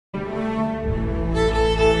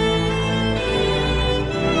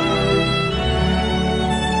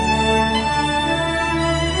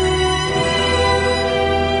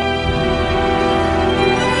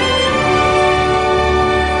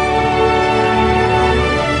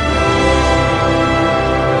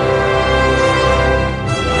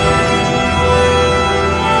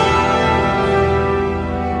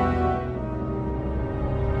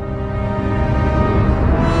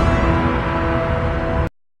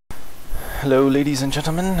Hello ladies and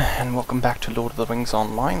gentlemen, and welcome back to Lord of the Rings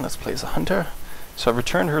Online. Let's play as a hunter. So I've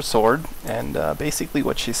returned her sword, and basically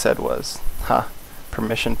what she said was,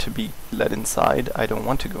 permission to be let inside. I don't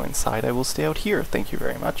want to go inside, I will stay out here, thank you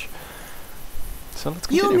very much. So let's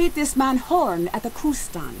continue. You meet this man Horn at the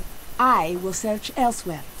Kustan. I will search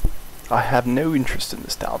elsewhere. I have no interest in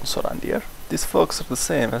this town, Sorandir. These folks are the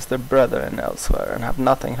same as their brethren elsewhere, and have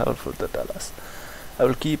nothing helpful to tell us. I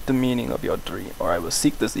will keep the meaning of your dream, or I will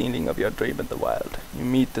seek the meaning of your dream in the wild. You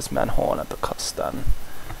meet this man Horn at the Kustan.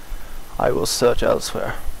 I will search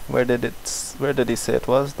elsewhere. Where did he say it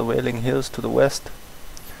was? The Wailing Hills to the west?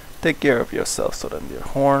 Take care of yourself, Sorandir.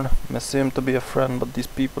 Horn may seem to be a friend, but these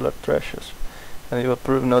people are treasures, and he will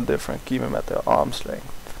prove no different. Keep him at their arm's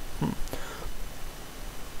length.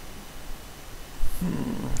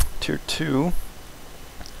 Tier 2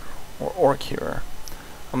 or Orc Hero.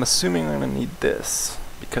 I'm assuming I'm going to need this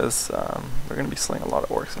because we're going to be slaying a lot of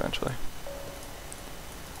orcs eventually.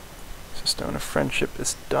 So Stone of Friendship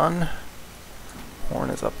is done. Horn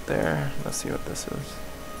is up there. Let's see what this is.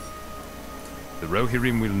 The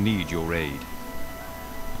Rohirrim will need your aid.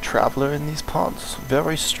 Traveler in these parts?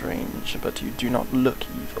 Very strange, but you do not look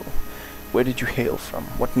evil. Where did you hail from?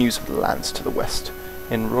 What news of the lands to the west?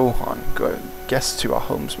 In Rohan, guests to our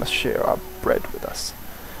homes must share our bread with us.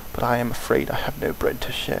 But I am afraid I have no bread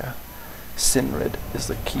to share. Kinred is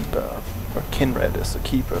the keeper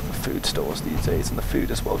of the food stores these days, and the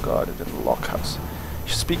food is well guarded in the lockhouse. You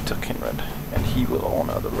should speak to Kinred, and he will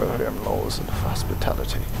honor the Rohirrim laws of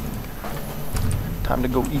hospitality. Time to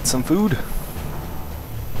go eat some food.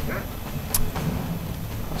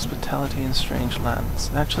 Hospitality in strange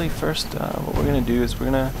lands. Actually, first, what we're gonna do is we're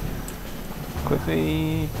gonna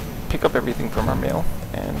quickly pick up everything from our mail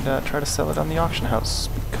and try to sell it on the auction house,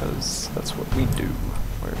 because that's what we do.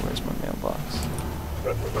 Where's my mailbox?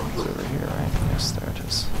 It's over here, right? Yes, there it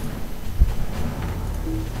is.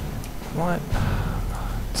 What?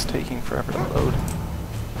 It's taking forever to load.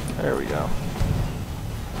 There we go.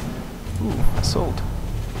 Ooh, I sold.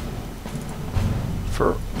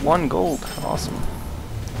 For 1 gold. Awesome.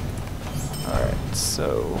 Alright,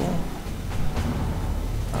 so...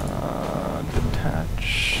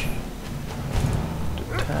 detach...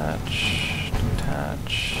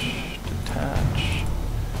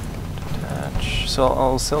 So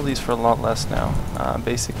I'll sell these for a lot less now.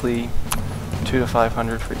 Basically 200 to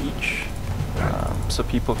 500 for each. So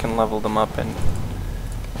people can level them up, and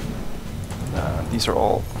these are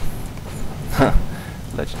all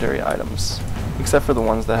legendary items. Except for the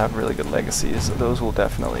ones that have really good legacies. Those will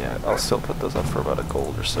definitely, I'll still put those up for about 1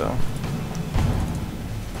 gold or so.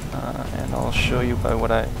 And I'll show you by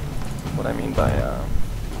what I mean by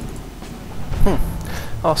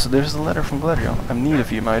Oh, so there's a letter from Galadriel. I'm in need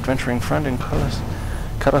of you, my adventuring friend in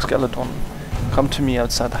Caros-Galadon. Come to me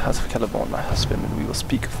outside the house of Celeborn, my husband, and we will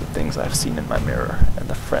speak of the things I have seen in my mirror, and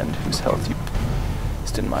the friend whose health you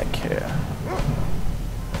placed in my care.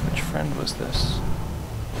 Which friend was this?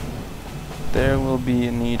 There will be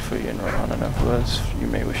a need for you in Rohan, and of words you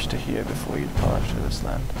may wish to hear before you depart to this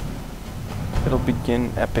land. It'll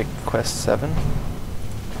begin Epic Quest 7.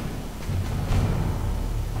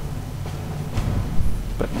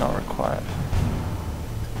 But not required.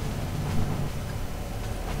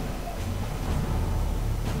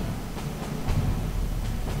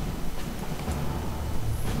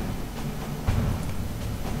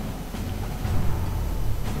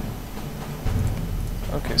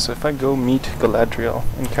 Okay, so if I go meet Galadriel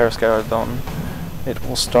in Caros-Galadon, it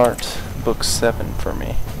will start book 7 for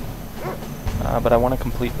me. But I want to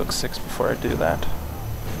complete book 6 before I do that.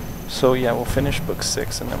 So yeah, we'll finish book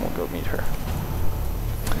 6 and then we'll go meet her.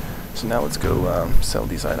 So now let's go sell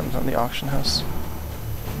these items on the auction house.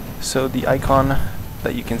 So the icon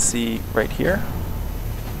that you can see right here,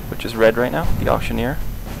 which is red right now, the auctioneer,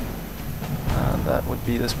 that would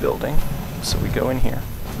be this building. So we go in here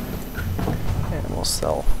and we'll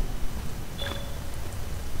sell.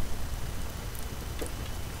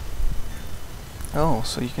 Oh,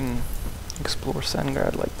 so you can explore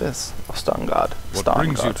Sangard like this. Oh, Stangard. What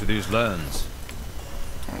brings you to these lands?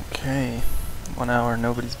 Okay. 1 hour,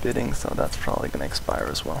 nobody's bidding, so that's probably going to expire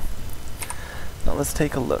as well. Now let's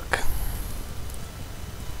take a look.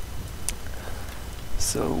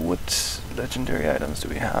 So what legendary items do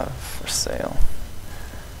we have for sale?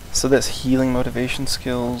 So there's healing motivation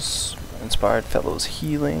skills, inspired fellows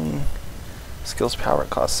healing, skills power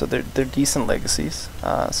cost. So they're decent legacies.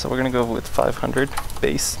 So we're going to go with 500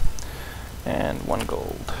 base and 1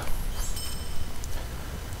 gold.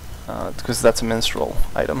 Because that's a minstrel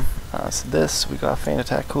item. So this, we got feint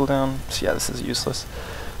attack cooldown. So yeah, this is useless.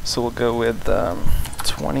 So we'll go with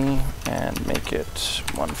 20 and make it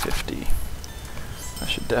 150. I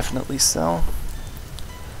should definitely sell.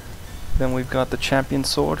 Then we've got the champion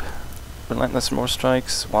sword. Relentless more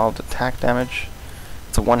strikes, wild attack damage.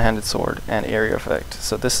 It's a one-handed sword and area effect.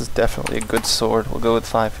 So this is definitely a good sword. We'll go with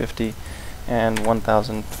 550 and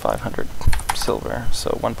 1,500 silver, so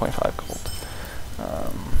 1.5 gold.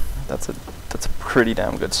 That's a pretty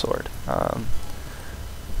damn good sword,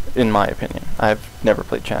 in my opinion. I've never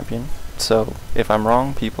played champion, so if I'm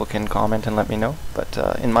wrong, people can comment and let me know. But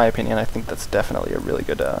in my opinion, I think that's definitely a really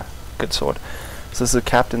good good sword. So this is a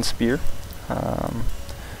captain spear.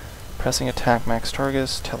 Pressing attack max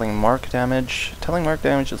targets, telling mark damage. Telling mark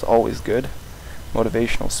damage is always good.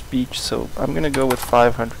 Motivational speech, so I'm gonna go with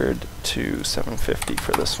 500 to 750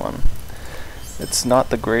 for this one. It's not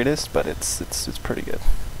the greatest, but it's pretty good.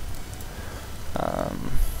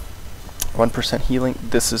 1% healing.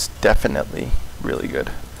 This is definitely really good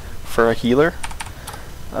for a healer,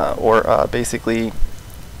 or basically.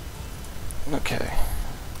 Okay.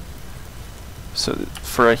 So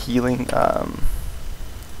for a healing.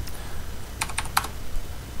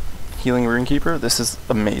 Healing Runekeeper, this is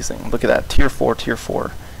amazing. Look at that, tier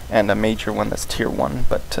 4, and a major one that's tier 1,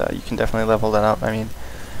 but you can definitely level that up. I mean,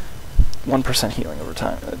 1% healing over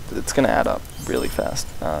time, it's going to add up really fast.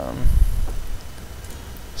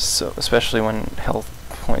 So, especially when health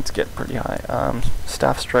points get pretty high.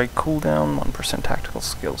 Staff Strike cooldown, 1% tactical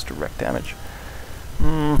skills, direct damage.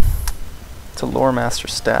 It's a Lore Master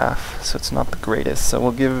Staff, so it's not the greatest, so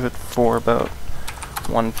we'll give it for about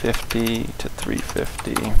 150 to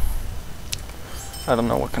 350. I don't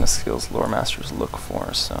know what kind of skills Lore Masters look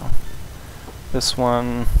for, so this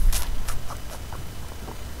one,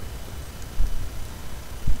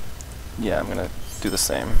 yeah, I'm gonna do the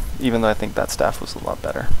same, even though I think that staff was a lot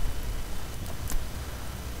better.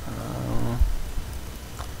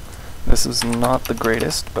 This is not the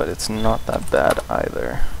greatest, but it's not that bad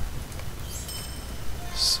either.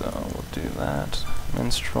 So we'll do that.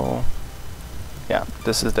 Minstrel. Yeah,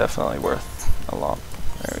 this is definitely worth a lot.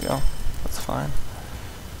 There we go. That's fine.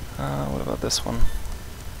 What about this one?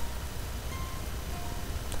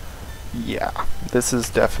 Yeah, this is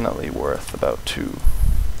definitely worth about 2.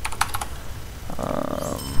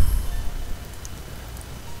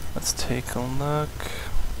 Let's take a look.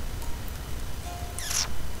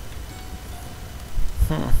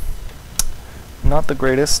 Not the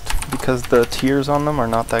greatest, because the tiers on them are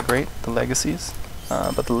not that great, the legacies.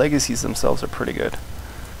 But the legacies themselves are pretty good.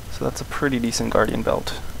 So that's a pretty decent Guardian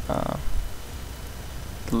belt.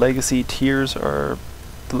 The legacy tiers are...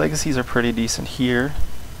 The legacies are pretty decent here.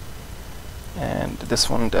 And this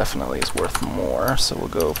one definitely is worth more, so we'll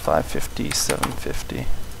go 550, 750.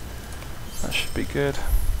 That should be good.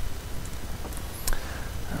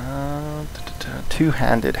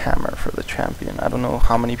 Two-handed hammer for the champion. I don't know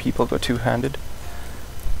how many people go two-handed,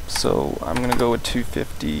 so I'm gonna go with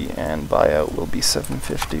 250, and buyout will be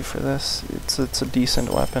 750 for this. It's a decent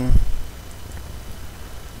weapon.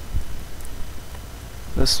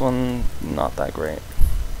 This one, not that great.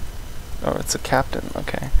 Oh, it's a captain,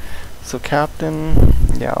 okay. So captain,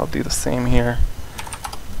 yeah, I'll do the same here.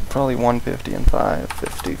 Probably 150 and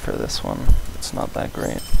 550 for this one. It's not that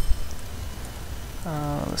great.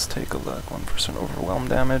 Let's take a look. 1% overwhelm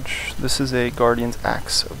damage. This is a Guardian's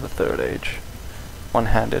Axe of the Third Age.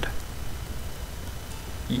 One-handed.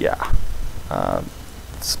 Yeah.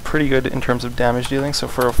 It's pretty good in terms of damage dealing, so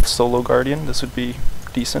for a solo Guardian, this would be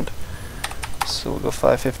decent. So we'll go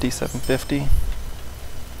 550, 750.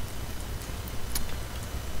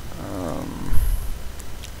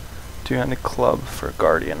 Two-handed club for a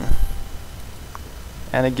Guardian.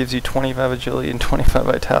 And it gives you 25 agility and 25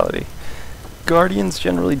 vitality. Guardians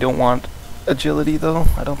generally don't want agility though,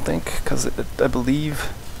 I don't think, because I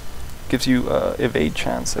believe gives you evade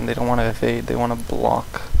chance, and they don't want to evade, they want to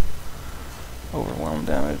block overwhelm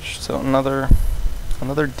damage. So another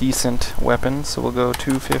decent weapon, so we'll go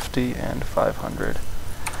 250 and 500.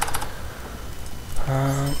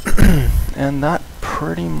 And that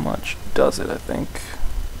pretty much does it, I think.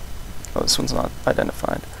 Oh, this one's not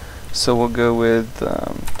identified. So we'll go with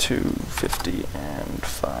 250 and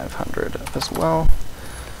 500 as well,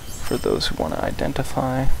 for those who want to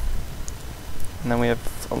identify. And then we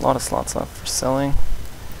have a lot of slots left for selling.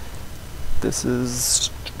 This is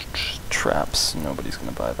traps, nobody's going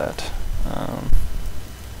to buy that.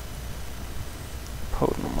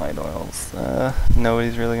 Potent light oils,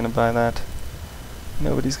 nobody's really going to buy that.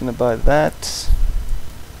 Nobody's going to buy that.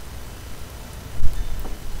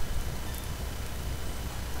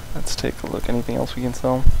 Let's take a look. Anything else we can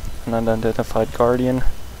sell? An unidentified Guardian.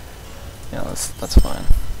 Yeah, that's fine.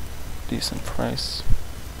 Decent price.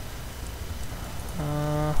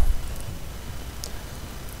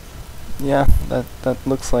 yeah, that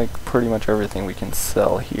looks like pretty much everything we can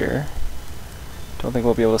sell here. Don't think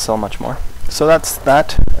we'll be able to sell much more. So that's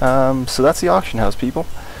that. So that's the auction house, people.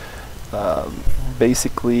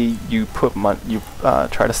 Basically, you put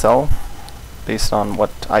try to sell based on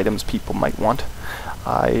what items people might want.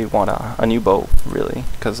 I want a new bow, really,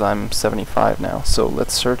 because I'm 75 now. So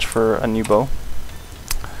let's search for a new bow.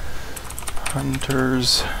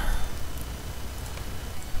 Hunters.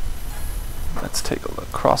 Let's take a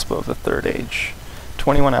look. Crossbow of the Third Age.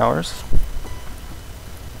 21 hours.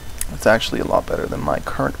 It's actually a lot better than my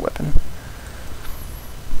current weapon.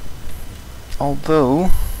 Although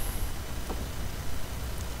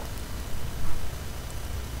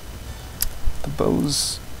the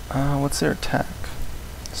bows, what's their attack?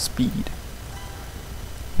 Speed.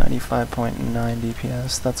 95.9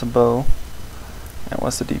 DPS. That's a bow. And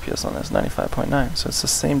what's the DPS on this? 95.9. So it's the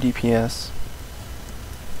same DPS.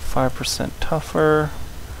 5% tougher.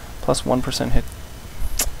 Plus 1% hit.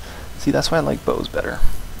 See, that's why I like bows better.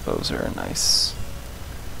 Bows are nice.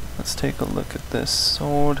 Let's take a look at this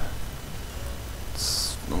sword.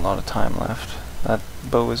 It's a lot of time left. That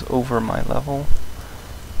bow is over my level.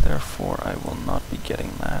 Therefore, I will not be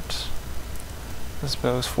getting that. This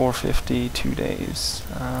bow is 450, 2 days.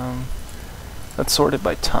 Let's sort it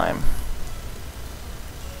by time,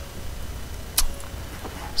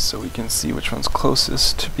 so we can see which one's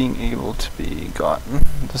closest to being able to be gotten.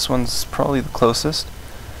 This one's probably the closest,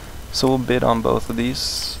 so we'll bid on both of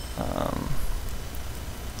these.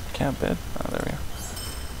 Can't bid. Oh, there we go.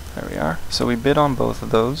 There we are. So we bid on both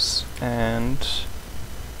of those, and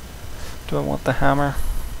do I want the hammer?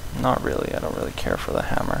 Not really. I don't really care for the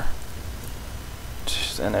hammer.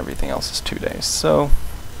 And everything else is 2 days. So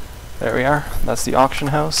there we are. That's the auction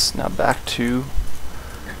house. Now back to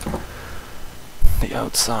the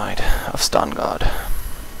outside of Stangard.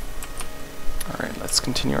 Alright, let's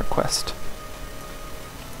continue our quest.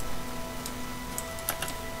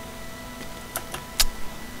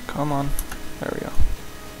 Come on. There we go.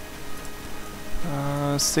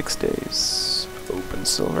 6 days. Open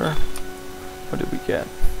silver. What did we get?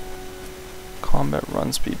 Combat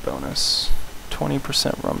run speed bonus.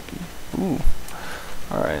 20% run speed. Ooh.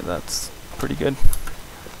 Alright, that's pretty good.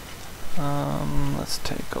 Let's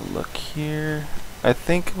take a look here. I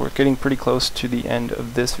think we're getting pretty close to the end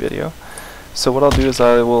of this video. So what I'll do is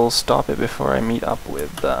I will stop it before I meet up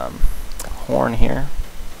with Horn here.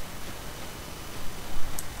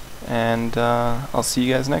 And I'll see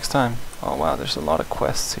you guys next time. Oh wow, there's a lot of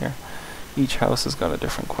quests here. Each house has got a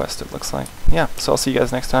different quest, it looks like. Yeah, so I'll see you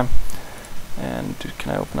guys next time. And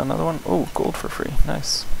can I open another one? Oh, gold for free.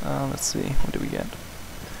 Nice. Let's see. What do we get?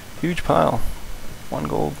 Huge pile. 1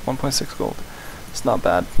 gold, 1.6 gold. It's not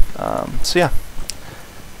bad. So yeah,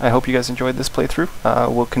 I hope you guys enjoyed this playthrough.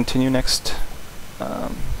 We'll continue next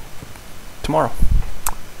tomorrow.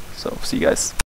 So see you guys.